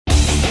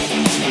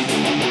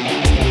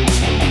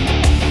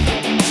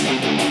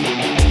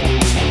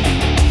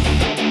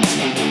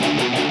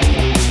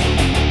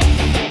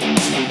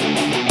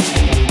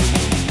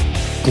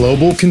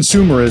Global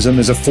consumerism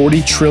is a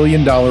 $40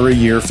 trillion a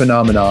year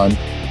phenomenon,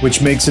 which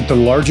makes it the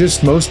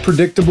largest, most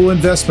predictable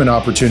investment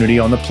opportunity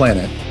on the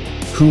planet.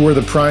 Who are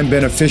the prime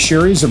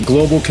beneficiaries of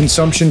global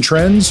consumption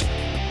trends?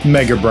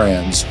 Mega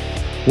brands.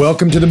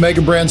 Welcome to the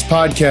Mega Brands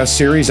podcast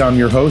series. I'm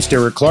your host,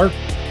 Eric Clark.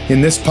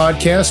 In this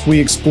podcast, we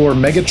explore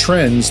mega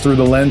trends through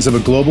the lens of a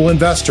global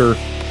investor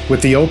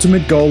with the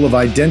ultimate goal of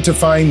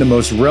identifying the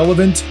most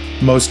relevant,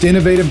 most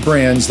innovative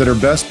brands that are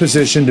best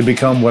positioned to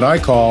become what I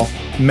call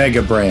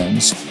mega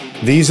brands.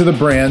 These are the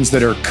brands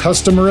that are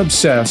customer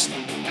obsessed,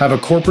 have a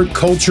corporate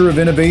culture of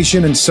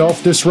innovation and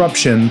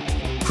self-disruption,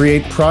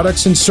 create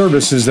products and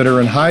services that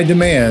are in high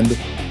demand,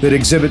 that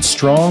exhibit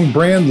strong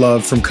brand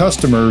love from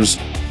customers,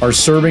 are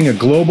serving a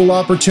global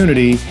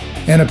opportunity,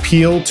 and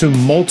appeal to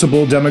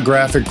multiple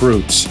demographic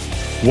groups.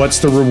 What's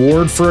the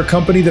reward for a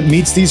company that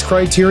meets these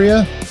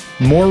criteria?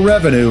 More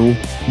revenue,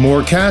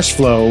 more cash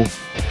flow,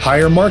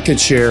 higher market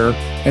share,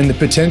 and the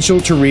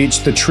potential to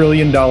reach the $1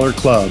 trillion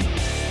club.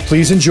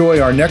 Please enjoy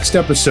our next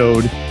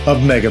episode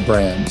of Mega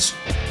Brands.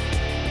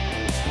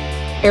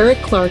 Eric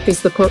Clark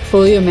is the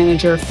portfolio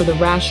manager for the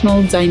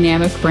Rational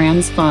Dynamic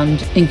Brands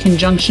Fund in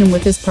conjunction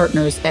with his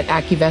partners at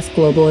AccuVest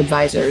Global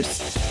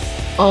Advisors.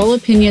 All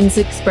opinions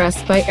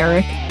expressed by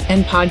Eric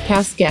and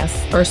podcast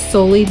guests are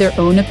solely their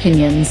own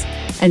opinions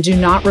and do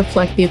not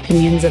reflect the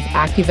opinions of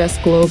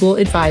AccuVest Global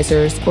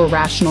Advisors or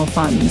Rational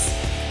Funds.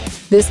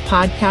 This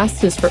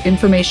podcast is for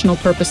informational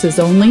purposes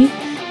only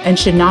and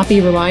should not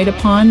be relied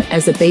upon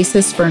as a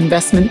basis for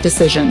investment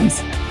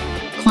decisions.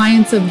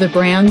 Clients of the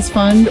Brands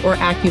Fund or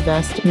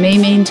AccuVest may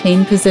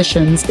maintain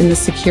positions in the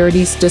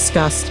securities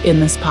discussed in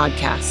this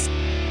podcast.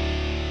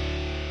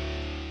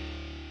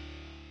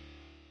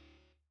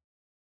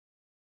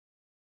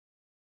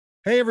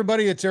 Hey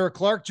everybody, it's Eric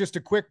Clark. Just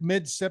a quick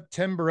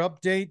mid-September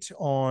update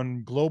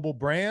on global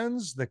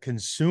brands, the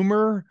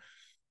consumer,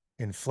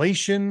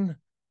 inflation.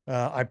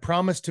 I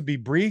promise to be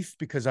brief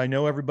because I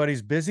know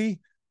everybody's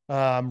busy.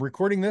 I'm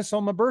recording this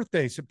on my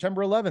birthday,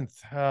 September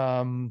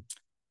 11th.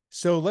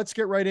 So let's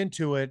get right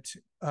into it.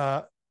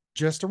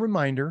 Just a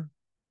reminder,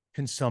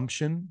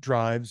 consumption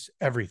drives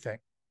everything.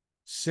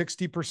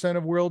 60%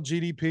 of world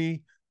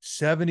GDP,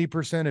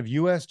 70% of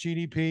US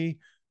GDP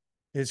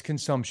is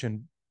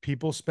consumption.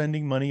 People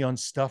spending money on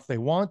stuff they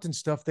want and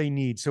stuff they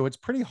need. So it's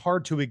pretty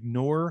hard to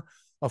ignore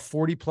a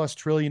 $40+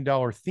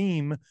 trillion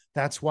theme.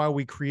 That's why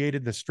we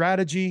created the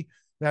strategy.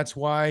 That's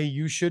why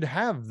you should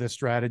have the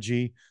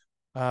strategy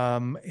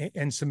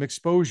and some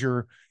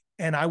exposure.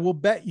 And I will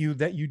bet you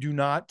that you do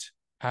not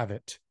have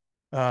it,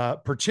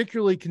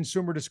 particularly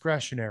consumer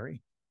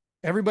discretionary.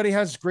 Everybody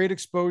has great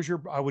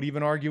exposure. I would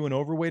even argue an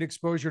overweight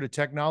exposure to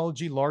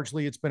technology.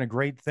 Largely, it's been a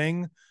great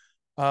thing.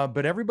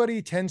 But everybody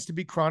tends to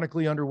be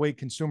chronically underweight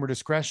consumer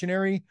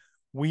discretionary.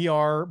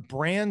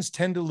 Brands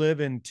tend to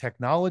live in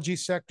technology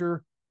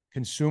sector,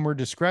 consumer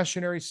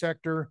discretionary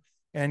sector,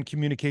 and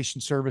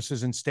communication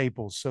services and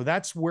staples. So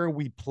that's where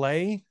we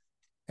play.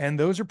 And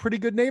those are pretty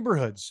good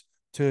neighborhoods,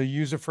 to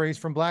use a phrase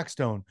from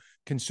Blackstone.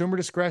 Consumer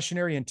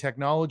discretionary and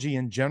technology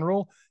in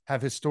general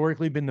have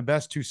historically been the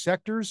best two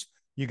sectors.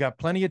 You got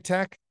plenty of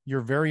tech.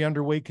 You're very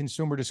underweight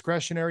consumer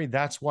discretionary.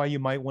 That's why you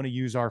might want to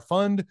use our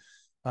fund.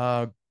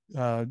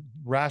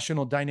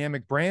 Rational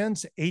Dynamic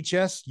Brands,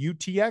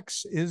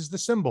 HSUTX is the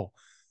symbol.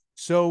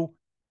 So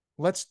I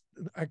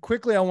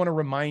want to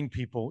remind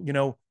people,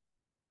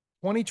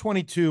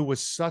 2022 was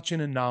such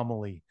an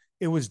anomaly.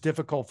 It was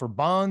difficult for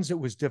bonds. It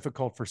was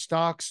difficult for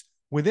stocks.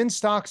 Within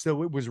stocks,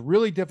 though, it was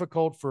really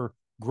difficult for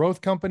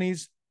growth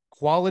companies,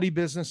 quality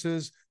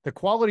businesses. The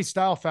quality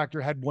style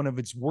factor had one of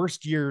its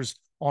worst years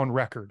on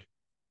record.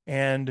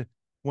 And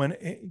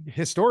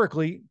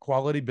historically,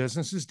 quality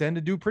businesses tend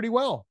to do pretty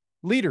well.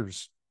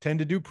 Leaders tend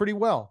to do pretty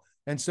well.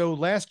 And so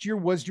last year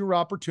was your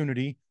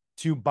opportunity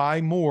to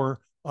buy more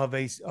of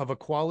a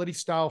quality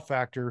style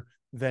factor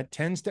that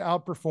tends to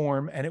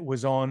outperform, and it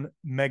was on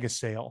mega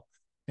sale.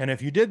 And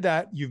if you did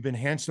that, you've been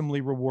handsomely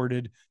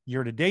rewarded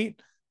year to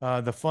date.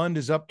 The fund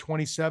is up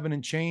 27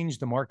 and change.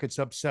 The market's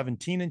up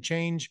 17 and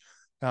change.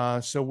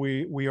 So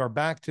we are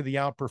back to the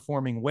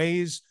outperforming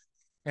ways.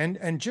 And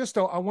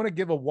I want to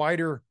give a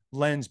wider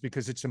lens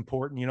because it's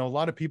important. A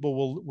lot of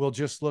people will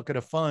just look at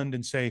a fund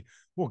and say,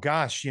 well,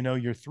 gosh,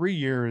 your 3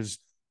 year is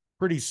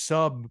pretty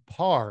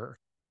subpar.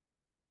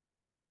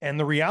 And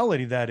the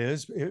reality that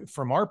is,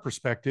 from our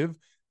perspective,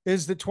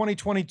 is that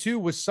 2022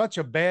 was such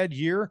a bad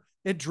year.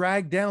 It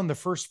dragged down the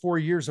first 4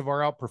 years of our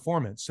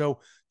outperformance. So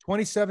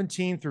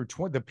 2017 through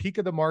the peak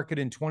of the market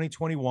in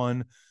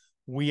 2021,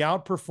 we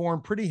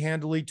outperformed pretty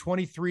handily,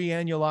 23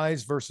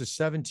 annualized versus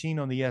 17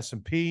 on the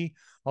S&P.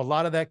 A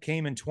lot of that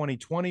came in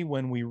 2020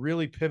 when we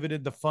really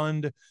pivoted the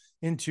fund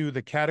into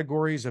the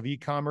categories of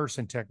e-commerce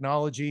and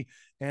technology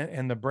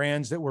and the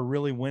brands that were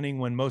really winning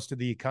when most of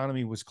the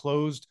economy was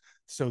closed.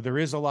 So there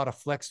is a lot of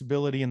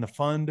flexibility in the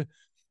fund.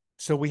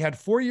 So we had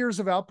 4 years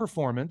of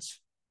outperformance,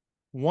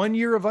 1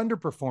 year of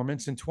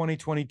underperformance in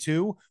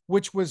 2022,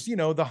 which was, the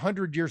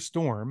 100-year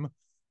storm,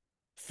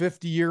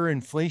 50-year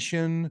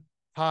inflation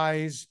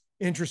highs,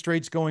 interest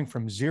rates going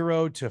from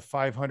 0 to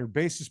 500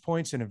 basis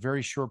points in a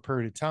very short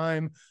period of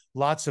time,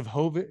 lots of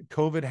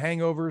COVID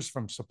hangovers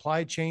from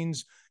supply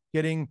chains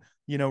getting,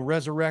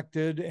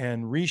 resurrected,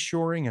 and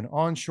reshoring and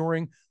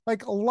onshoring,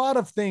 like a lot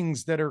of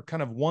things that are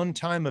kind of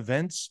one-time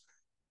events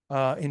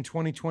in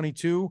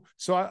 2022.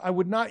 So I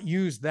would not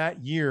use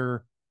that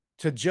year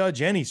to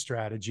judge any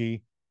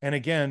strategy. And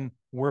again,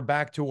 we're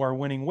back to our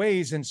winning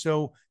ways. And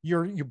so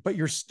but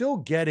you're still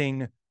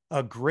getting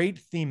a great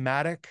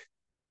thematic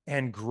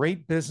and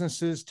great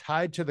businesses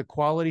tied to the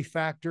quality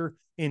factor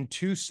in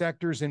two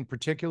sectors in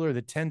particular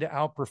that tend to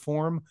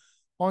outperform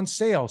on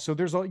sale. So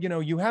there's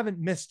you haven't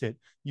missed it.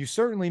 You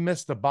certainly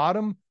missed the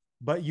bottom,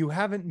 but you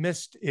haven't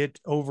missed it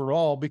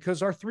overall,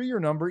 because our 3-year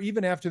number,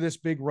 even after this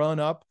big run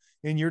up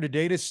in year to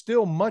date, is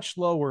still much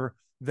lower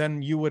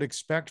than you would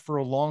expect for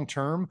a long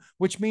term,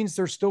 which means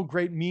there's still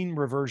great mean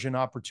reversion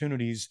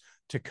opportunities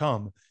to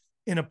come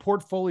in a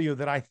portfolio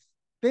that I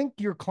think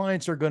your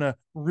clients are going to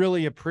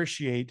really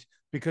appreciate,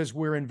 because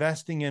we're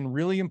investing in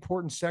really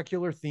important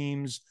secular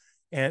themes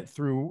and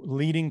through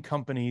leading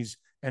companies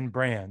and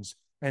brands.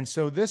 And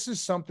so this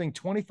is something,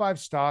 25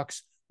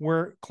 stocks,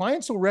 where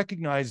clients will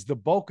recognize the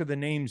bulk of the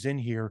names in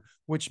here,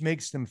 which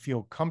makes them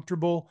feel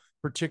comfortable,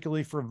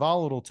 particularly for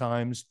volatile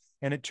times.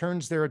 And it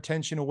turns their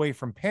attention away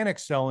from panic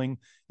selling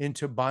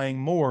into buying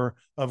more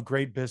of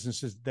great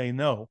businesses they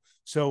know.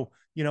 So,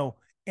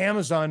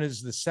 Amazon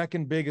is the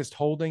second biggest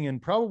holding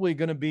and probably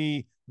going to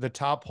be the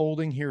top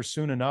holding here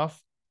soon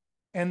enough.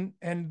 And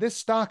this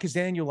stock is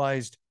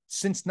annualized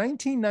since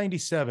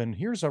 1997.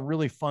 Here's a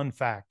really fun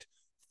fact: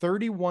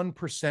 31%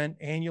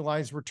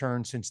 annualized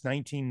return since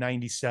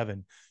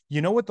 1997.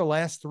 You know what the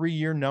last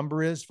 3-year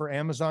number is for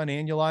Amazon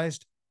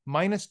annualized?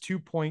 Minus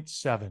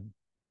 2.7.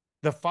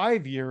 The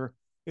 5-year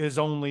is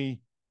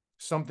only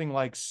something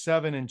like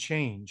 7 and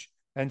change.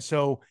 And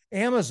so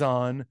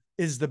Amazon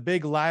is the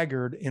big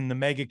laggard in the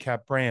mega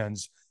cap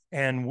brands.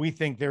 And we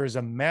think there is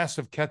a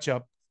massive catch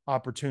up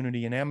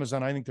opportunity in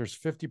Amazon. I think there's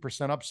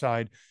 50%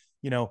 upside.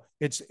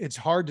 It's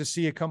hard to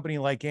see a company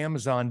like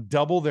Amazon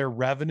double their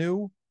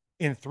revenue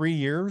in 3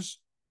 years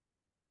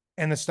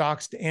and the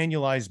stocks to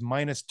annualize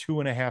minus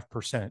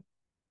 2.5%,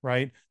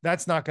 right?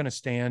 That's not going to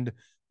stand.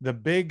 The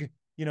big,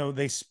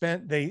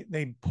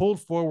 they pulled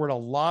forward a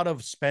lot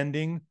of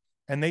spending,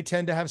 and they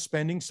tend to have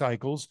spending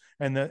cycles,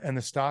 and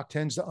the stock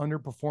tends to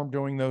underperform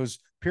during those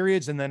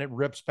periods, and then it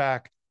rips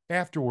back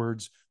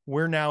afterwards.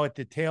 We're now at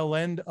the tail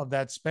end of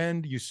that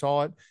spend. You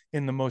saw it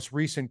in the most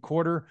recent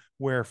quarter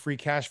where free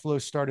cash flow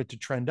started to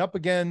trend up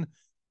again.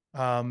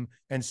 And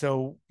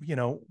so,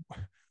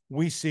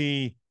 we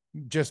see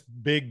just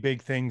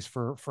big things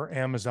for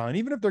Amazon,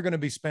 even if they're going to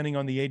be spending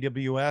on the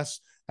AWS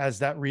as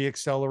that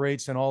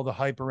reaccelerates and all the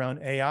hype around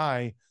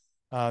AI.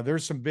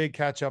 There's some big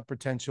catch up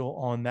potential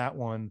on that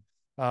one.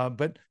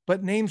 But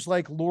names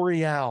like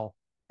L'Oreal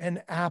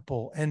and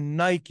Apple and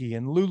Nike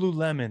and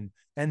Lululemon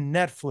and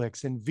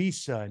Netflix and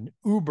Visa and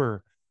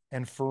Uber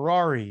and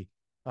Ferrari,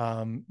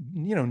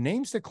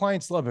 names that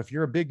clients love. If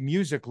you're a big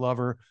music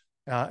lover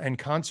and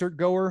concert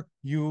goer,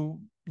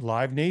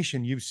 Live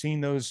Nation, you've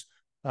seen those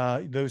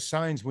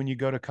signs when you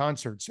go to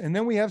concerts. And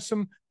then we have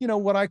some,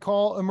 what I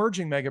call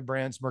emerging mega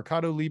brands.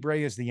 Mercado Libre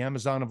is the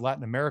Amazon of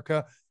Latin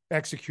America,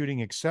 executing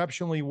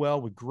exceptionally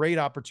well with great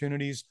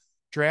opportunities.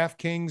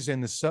 DraftKings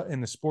in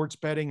the sports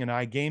betting and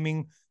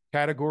iGaming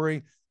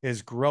category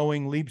is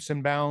growing leaps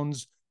and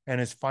bounds and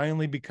has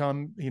finally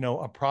become,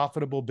 a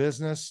profitable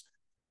business.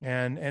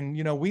 And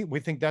we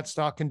think that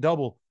stock can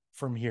double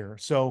from here.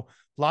 So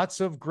lots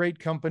of great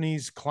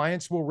companies.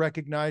 Clients will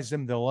recognize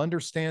them. They'll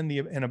understand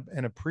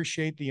and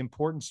appreciate the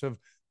importance of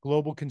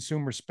global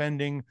consumer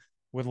spending,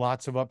 with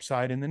lots of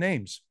upside in the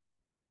names.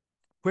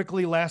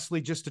 Quickly,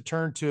 lastly, just to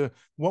turn to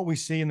what we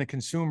see in the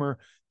consumer,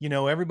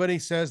 everybody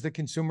says the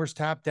consumer's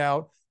tapped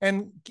out.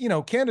 And,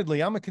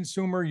 candidly, I'm a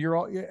consumer.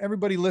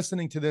 Everybody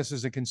listening to this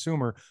is a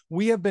consumer.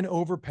 We have been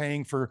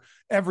overpaying for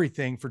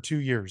everything for 2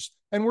 years,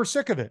 and we're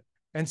sick of it.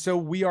 And so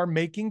we are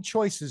making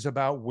choices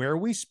about where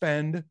we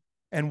spend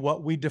and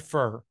what we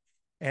defer.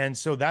 And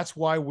so that's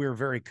why we're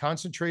very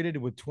concentrated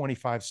with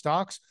 25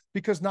 stocks,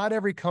 because not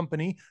every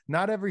company,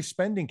 not every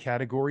spending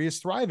category is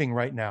thriving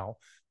right now.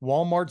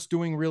 Walmart's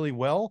doing really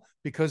well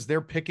because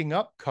they're picking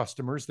up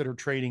customers that are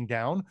trading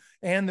down,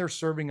 and they're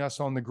serving us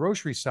on the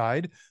grocery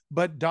side.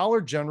 But Dollar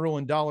General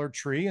and Dollar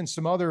Tree and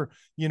some other,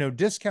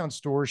 discount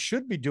stores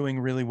should be doing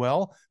really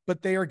well,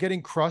 but they are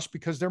getting crushed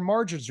because their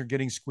margins are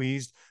getting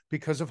squeezed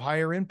because of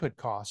higher input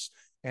costs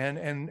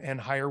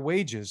and higher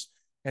wages.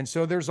 And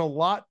so there's a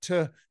lot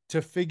to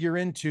figure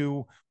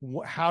into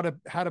how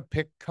to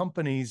pick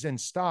companies and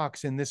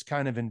stocks in this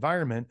kind of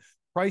environment.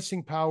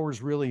 Pricing power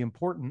is really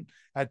important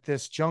at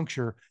this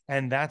juncture,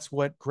 and that's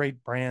what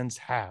great brands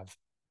have.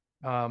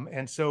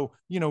 And so,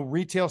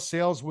 retail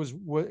sales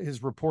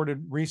is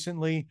reported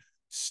recently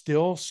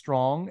still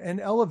strong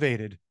and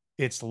elevated.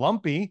 It's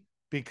lumpy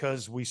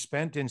because we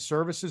spent in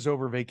services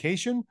over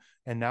vacation,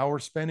 and now we're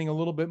spending a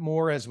little bit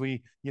more as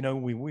we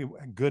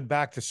good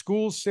back to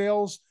school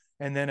sales.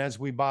 And then as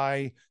we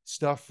buy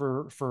stuff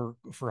for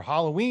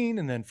Halloween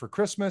and then for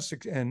Christmas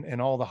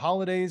and all the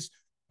holidays.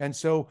 And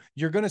so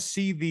you're going to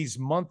see these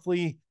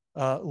monthly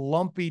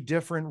lumpy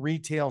different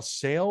retail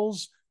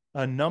sales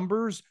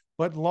numbers,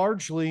 but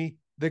largely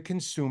the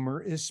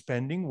consumer is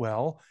spending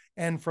well.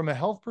 And from a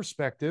health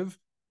perspective,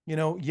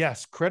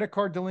 yes, credit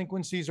card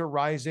delinquencies are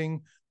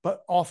rising,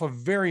 but off a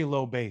very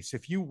low base.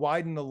 If you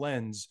widen the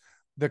lens,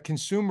 the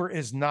consumer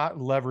is not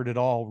levered at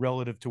all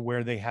relative to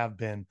where they have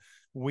been.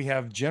 We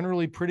have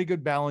generally pretty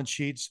good balance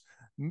sheets.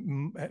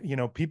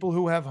 People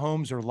who have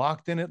homes are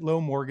locked in at low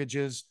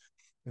mortgages.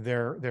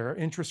 Their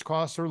interest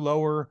costs are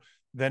lower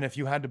than if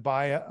you had to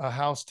buy a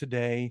house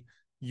today.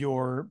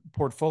 Your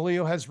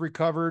portfolio has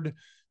recovered.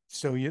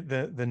 So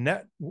the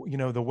net,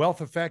 the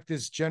wealth effect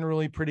is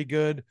generally pretty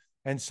good.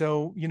 And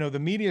so, the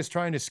media is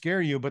trying to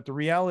scare you, but the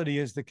reality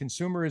is the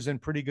consumer is in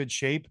pretty good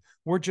shape.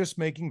 We're just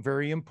making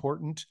very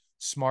important,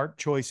 smart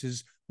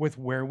choices with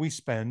where we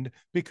spend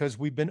because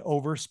we've been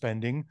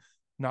overspending,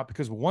 not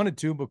because we wanted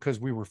to, because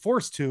we were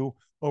forced to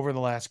over the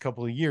last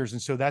couple of years.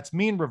 And so that's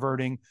mean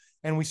reverting.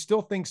 And we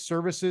still think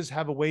services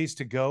have a ways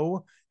to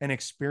go and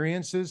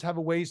experiences have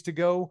a ways to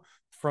go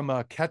from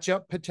a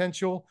catch-up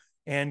potential,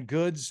 and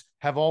goods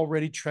have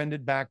already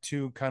trended back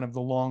to kind of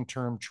the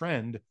long-term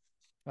trend.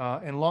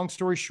 And long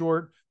story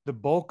short, the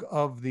bulk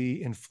of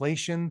the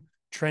inflation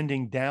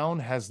trending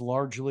down it's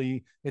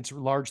largely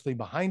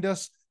behind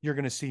us. You're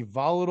going to see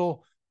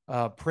volatile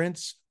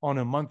prints on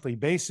a monthly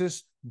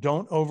basis.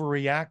 Don't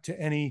overreact to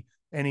any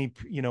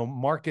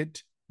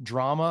market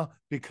drama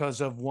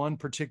because of one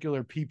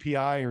particular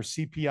PPI or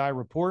CPI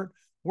report.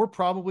 We're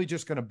probably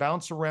just going to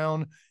bounce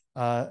around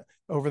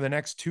over the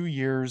next 2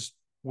 years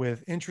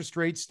with interest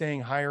rates staying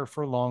higher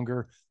for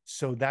longer.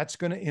 So that's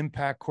going to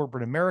impact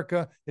corporate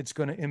America. It's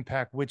going to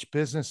impact which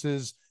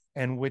businesses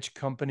and which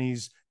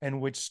companies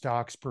and which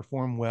stocks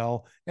perform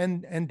well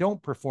and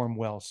don't perform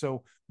well.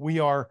 So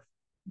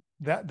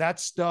that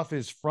stuff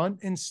is front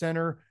and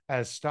center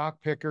as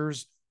stock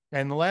pickers.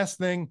 And the last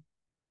thing,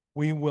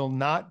 we will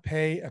not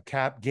pay a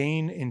cap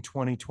gain in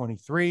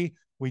 2023.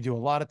 We do a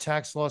lot of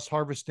tax loss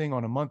harvesting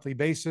on a monthly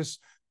basis.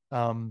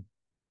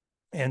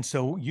 And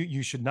so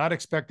you should not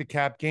expect a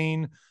cap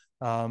gain.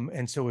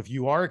 And so if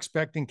you are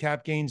expecting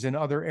cap gains in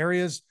other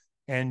areas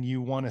and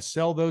you want to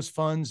sell those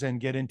funds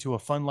and get into a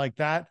fund like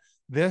that,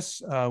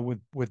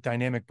 with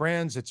Dynamic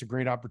Brands, it's a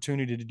great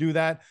opportunity to do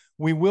that.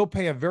 We will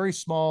pay a very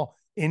small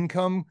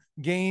income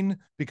gain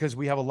because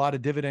we have a lot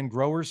of dividend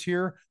growers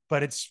here,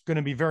 but it's going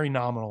to be very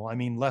nominal. I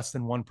mean, less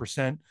than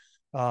 1%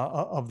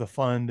 of the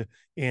fund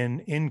in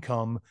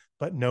income,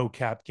 but no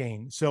cap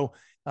gain. So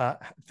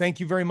thank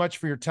you very much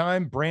for your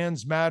time.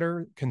 Brands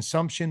matter,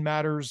 consumption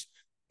matters,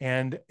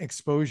 and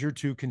exposure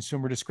to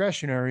consumer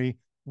discretionary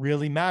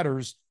really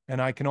matters.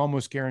 And I can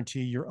almost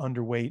guarantee you're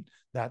underweight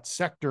that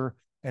sector,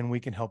 and we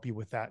can help you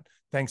with that.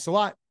 Thanks a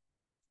lot.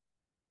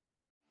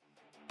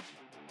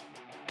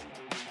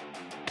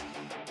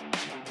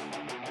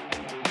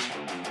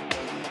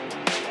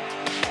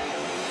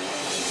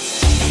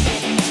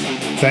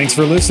 Thanks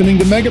for listening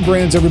to Mega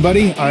Brands,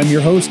 everybody. I'm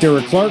your host,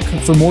 Eric Clark.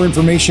 For more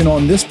information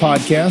on this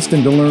podcast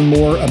and to learn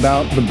more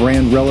about the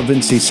brand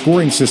relevancy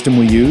scoring system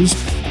we use,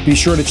 be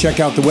sure to check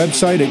out the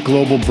website at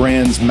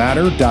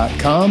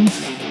globalbrandsmatter.com.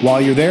 While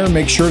you're there,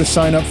 make sure to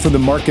sign up for the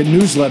market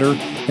newsletter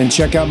and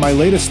check out my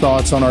latest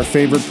thoughts on our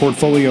favorite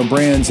portfolio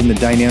brands in the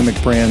Dynamic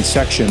Brands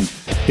section.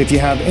 If you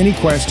have any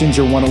questions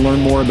or want to learn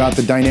more about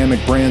the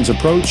Dynamic Brands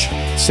approach,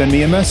 send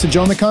me a message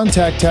on the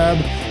contact tab.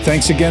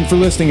 Thanks again for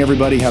listening,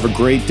 everybody. Have a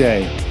great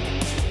day.